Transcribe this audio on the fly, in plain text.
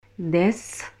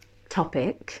This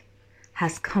topic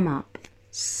has come up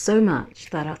so much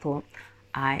that I thought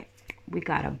we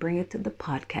gotta bring it to the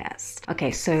podcast. Okay,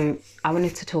 so I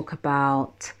wanted to talk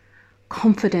about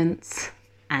confidence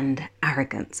and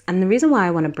arrogance. And the reason why I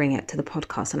want to bring it to the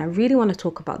podcast, and I really want to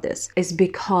talk about this, is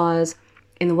because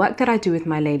in the work that I do with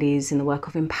my ladies, in the work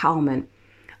of empowerment,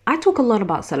 I talk a lot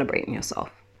about celebrating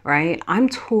yourself. Right? I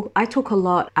talk a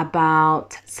lot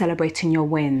about celebrating your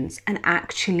wins and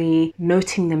actually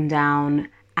noting them down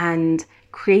and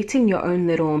creating your own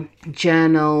little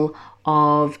journal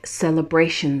of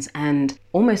celebrations and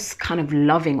almost kind of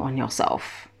loving on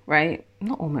yourself, right?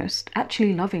 Not almost,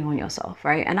 actually loving on yourself,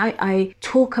 right? And I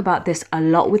talk about this a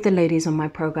lot with the ladies on my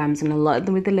programs and a lot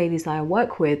with the ladies that I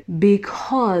work with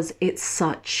because it's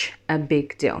such a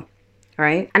big deal,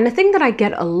 right? And the thing that I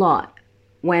get a lot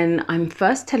when I'm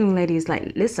first telling ladies,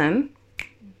 like, listen,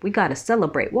 we got to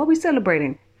celebrate. What are we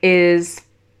celebrating? Is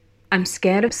I'm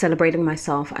scared of celebrating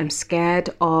myself. I'm scared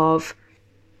of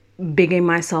bigging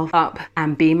myself up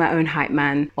and being my own hype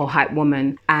man or hype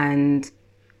woman and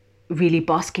really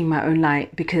basking my own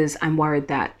light because I'm worried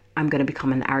that I'm going to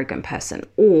become an arrogant person.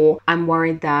 Or I'm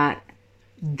worried that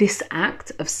this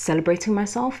act of celebrating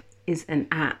myself is an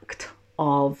act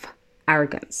of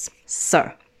arrogance.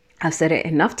 So I've said it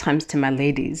enough times to my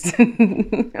ladies,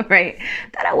 right,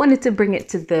 that I wanted to bring it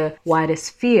to the wider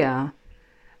sphere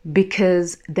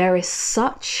because there is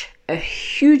such a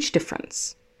huge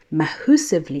difference,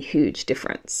 massively huge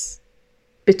difference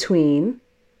between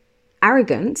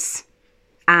arrogance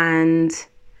and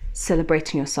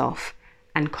celebrating yourself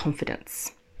and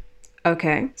confidence.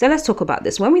 Okay, so let's talk about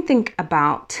this. When we think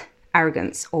about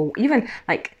arrogance, or even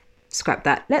like scrap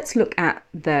that, let's look at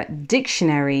the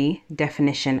dictionary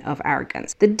definition of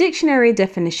arrogance. The dictionary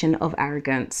definition of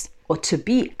arrogance, or to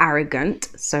be arrogant,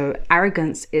 so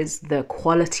arrogance is the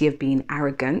quality of being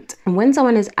arrogant. And when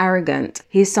someone is arrogant,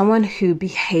 he's someone who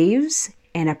behaves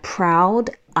in a proud,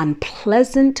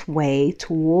 unpleasant way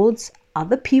towards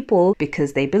other people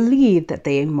because they believe that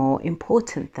they are more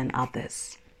important than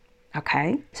others.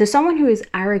 Okay, so someone who is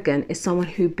arrogant is someone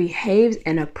who behaves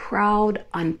in a proud,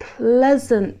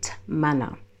 unpleasant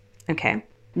manner. Okay,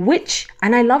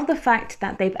 and I love the fact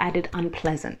that they've added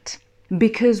unpleasant,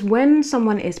 because when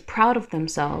someone is proud of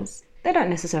themselves, they don't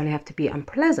necessarily have to be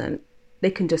unpleasant.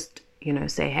 They can just,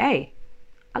 say, hey,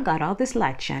 I got all this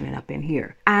light shining up in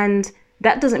here. And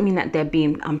that doesn't mean that they're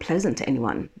being unpleasant to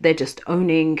anyone. They're just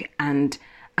owning and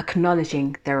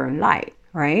acknowledging their own light.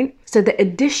 Right? So the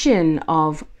addition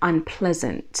of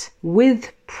unpleasant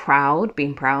with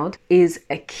being proud, is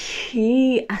a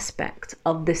key aspect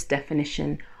of this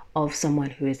definition of someone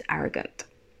who is arrogant.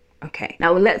 Okay,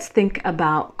 now let's think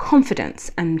about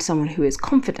confidence and someone who is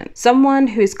confident. Someone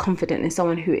who is confident is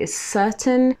someone who is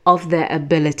certain of their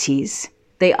abilities.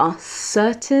 They are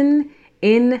certain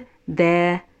in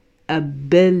their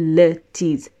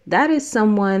abilities. That is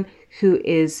someone who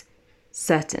is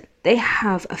certain. They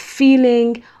have a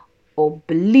feeling or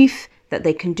belief that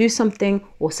they can do something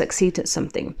or succeed at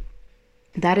something.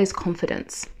 That is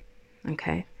confidence.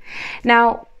 Okay.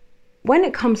 Now, when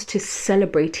it comes to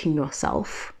celebrating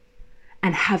yourself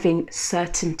and having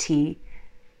certainty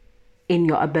in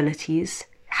your abilities,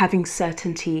 having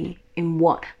certainty in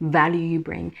what value you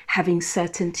bring, having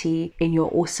certainty in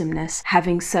your awesomeness,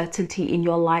 having certainty in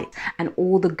your light and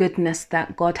all the goodness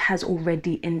that God has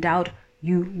already endowed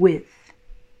you with.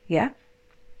 Yeah,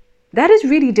 that is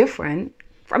really different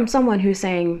from someone who's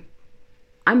saying,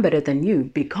 I'm better than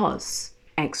you because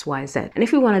X, Y, Z. And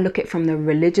if we want to look at it from the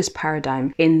religious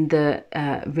paradigm in the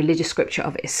religious scripture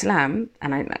of Islam,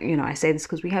 and I say this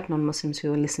because we have non-Muslims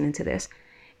who are listening to this.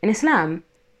 In Islam,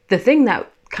 the thing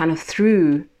that kind of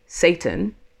threw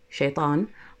Shaitan,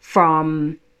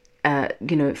 from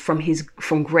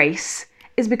grace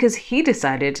is because he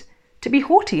decided to be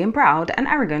haughty and proud and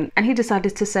arrogant, and he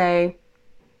decided to say,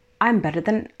 I'm better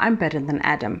than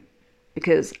Adam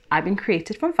because I've been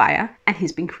created from fire and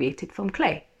he's been created from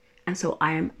clay. And so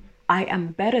I am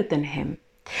better than him.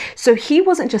 So he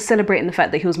wasn't just celebrating the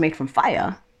fact that he was made from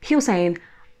fire. He was saying,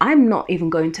 I'm not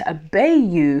even going to obey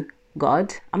you,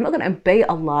 God. I'm not going to obey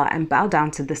Allah and bow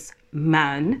down to this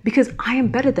man because I am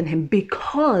better than him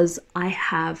because I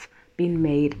have been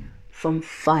made from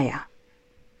fire.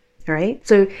 Right?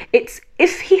 So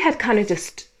if he had kind of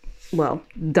just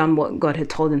done what God had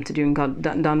told him to do and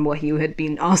done what he had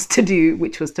been asked to do,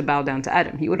 which was to bow down to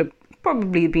Adam, he would have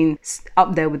probably been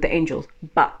up there with the angels.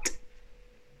 But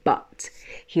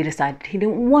he decided he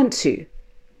didn't want to,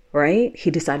 right?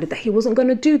 He decided that he wasn't going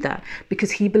to do that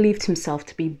because he believed himself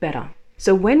to be better.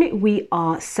 So when we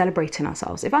are celebrating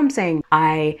ourselves, if I'm saying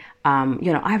I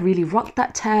really rocked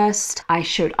that test, I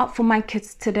showed up for my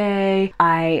kids today,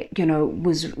 I,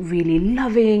 was really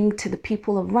loving to the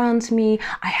people around me,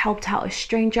 I helped out a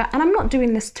stranger, and I'm not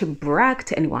doing this to brag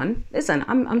to anyone. Listen,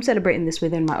 I'm celebrating this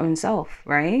within my own self,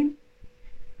 right?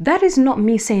 That is not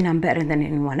me saying I'm better than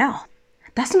anyone else.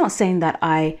 That's not saying that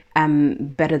I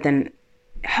am better than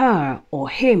her or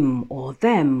him or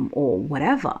them or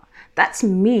whatever. That's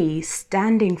me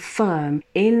standing firm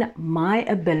in my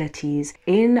abilities,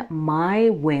 in my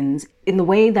wins, in the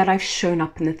way that I've shown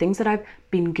up, in the things that I've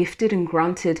been gifted and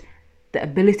granted the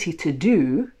ability to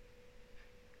do.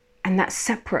 And that's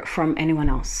separate from anyone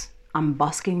else. I'm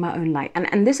basking my own light.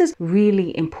 And this is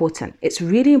really important. It's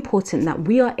really important that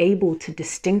we are able to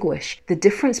distinguish the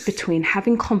difference between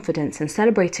having confidence and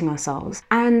celebrating ourselves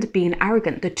and being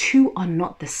arrogant. The two are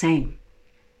not the same.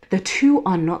 The two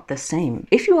are not the same.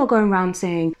 If you are going around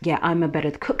saying, yeah, I'm a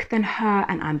better cook than her,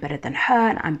 and I'm better than her,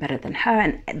 and I'm better than her,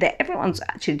 and everyone's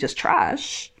actually just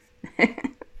trash,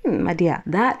 my dear,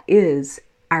 that is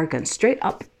arrogance, straight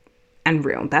up and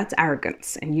real. That's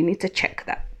arrogance, and you need to check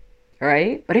that.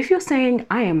 Right? But if you're saying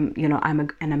I'm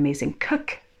an amazing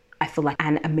cook, I feel like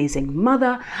an amazing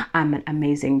mother, I'm an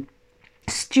amazing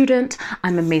student,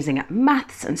 I'm amazing at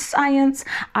maths and science,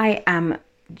 I'm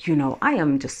beautiful,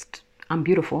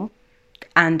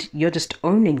 and you're just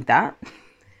owning that,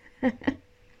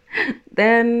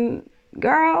 then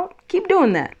girl, keep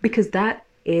doing that, because that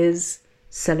is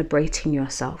celebrating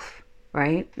yourself.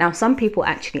 Right? Now, some people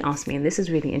actually ask me, and this is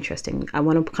really interesting, I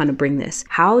want to kind of bring this.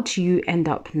 How do you end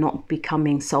up not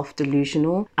becoming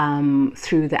self-delusional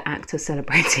through the act of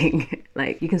celebrating?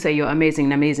 Like, you can say you're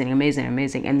amazing, amazing, amazing,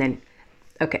 amazing. And then,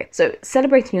 okay, so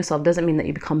celebrating yourself doesn't mean that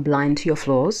you become blind to your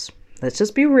flaws. Let's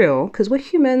just be real, because we're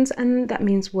humans, and that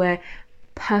means we're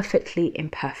perfectly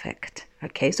imperfect.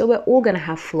 Okay, so we're all going to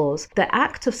have flaws. The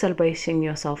act of celebrating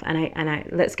yourself, and I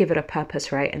let's give it a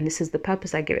purpose, right? And this is the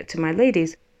purpose I give it to my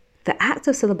ladies. The act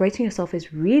of celebrating yourself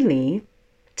is really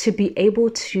to be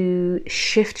able to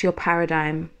shift your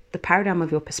paradigm, the paradigm of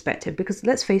your perspective. Because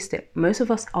let's face it, most of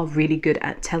us are really good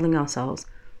at telling ourselves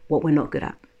what we're not good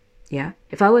at. Yeah.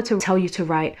 If I were to tell you to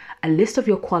write a list of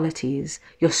your qualities,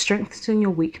 your strengths and your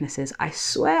weaknesses, I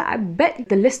swear, I bet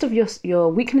the list of your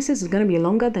weaknesses is going to be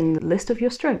longer than the list of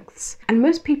your strengths. And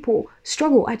most people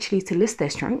struggle actually to list their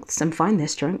strengths and find their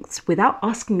strengths without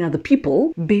asking other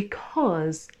people,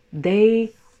 because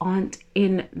they aren't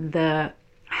in the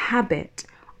habit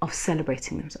of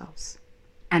celebrating themselves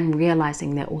and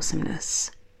realizing their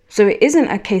awesomeness. So it isn't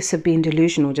a case of being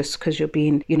delusional just because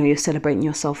you're celebrating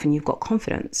yourself and you've got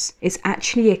confidence. It's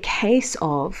actually a case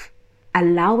of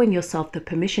allowing yourself the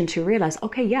permission to realize,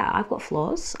 okay, yeah, I've got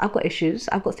flaws, I've got issues,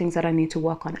 I've got things that I need to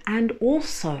work on. And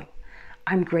also,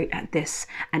 I'm great at this,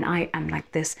 and I am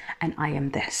like this, and I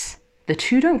am this. The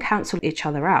two don't cancel each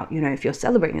other out. If you're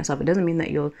celebrating yourself, it doesn't mean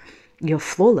that you're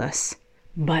flawless,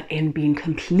 but in being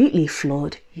completely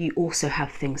flawed, you also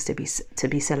have things to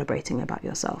be celebrating about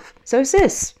yourself. So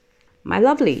sis, my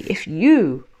lovely, if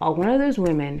you are one of those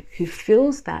women who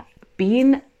feels that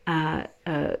being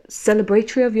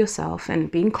celebratory of yourself and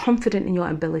being confident in your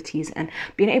abilities and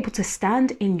being able to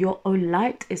stand in your own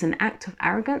light is an act of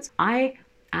arrogance, I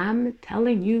am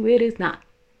telling you it is not.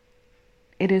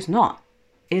 It is not.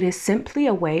 It is simply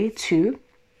a way to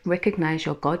recognize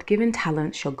your God-given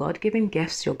talents, your God-given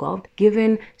gifts, your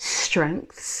God-given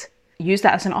strengths. Use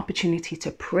that as an opportunity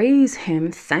to praise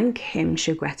him, thank him,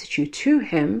 show gratitude to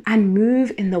him, and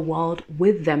move in the world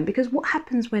with them. Because what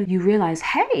happens when you realize,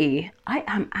 hey, I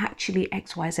am actually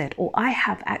XYZ, or I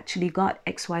have actually got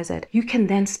XYZ, you can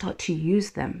then start to use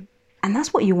them. And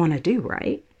that's what you want to do,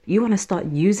 right? You want to start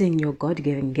using your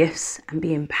God-given gifts and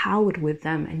be empowered with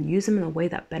them and use them in a way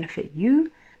that benefit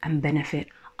you and benefit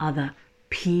other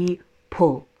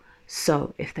people.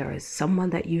 So if there is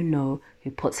someone that you know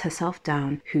who puts herself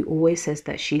down, who always says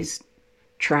that she's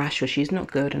trash or she's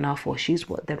not good enough or she's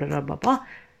what, blah, blah, blah, blah,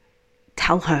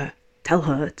 tell her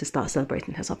to start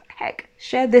celebrating herself. Heck,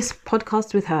 share this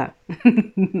podcast with her.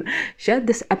 Share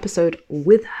this episode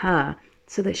with her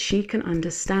so that she can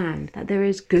understand that there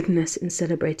is goodness in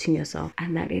celebrating yourself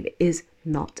and that it is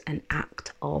not an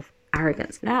act of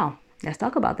arrogance. Now, let's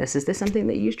talk about this. Is this something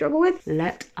that you struggle with?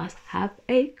 Let us have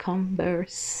a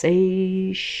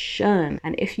conversation.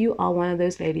 And if you are one of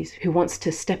those ladies who wants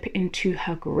to step into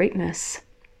her greatness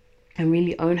and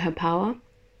really own her power,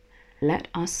 let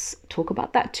us talk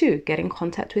about that too. Get in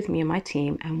contact with me and my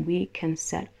team and we can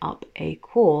set up a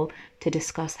call to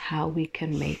discuss how we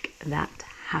can make that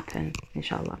happen,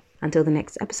 inshallah. Until the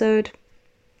next episode,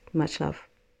 much love.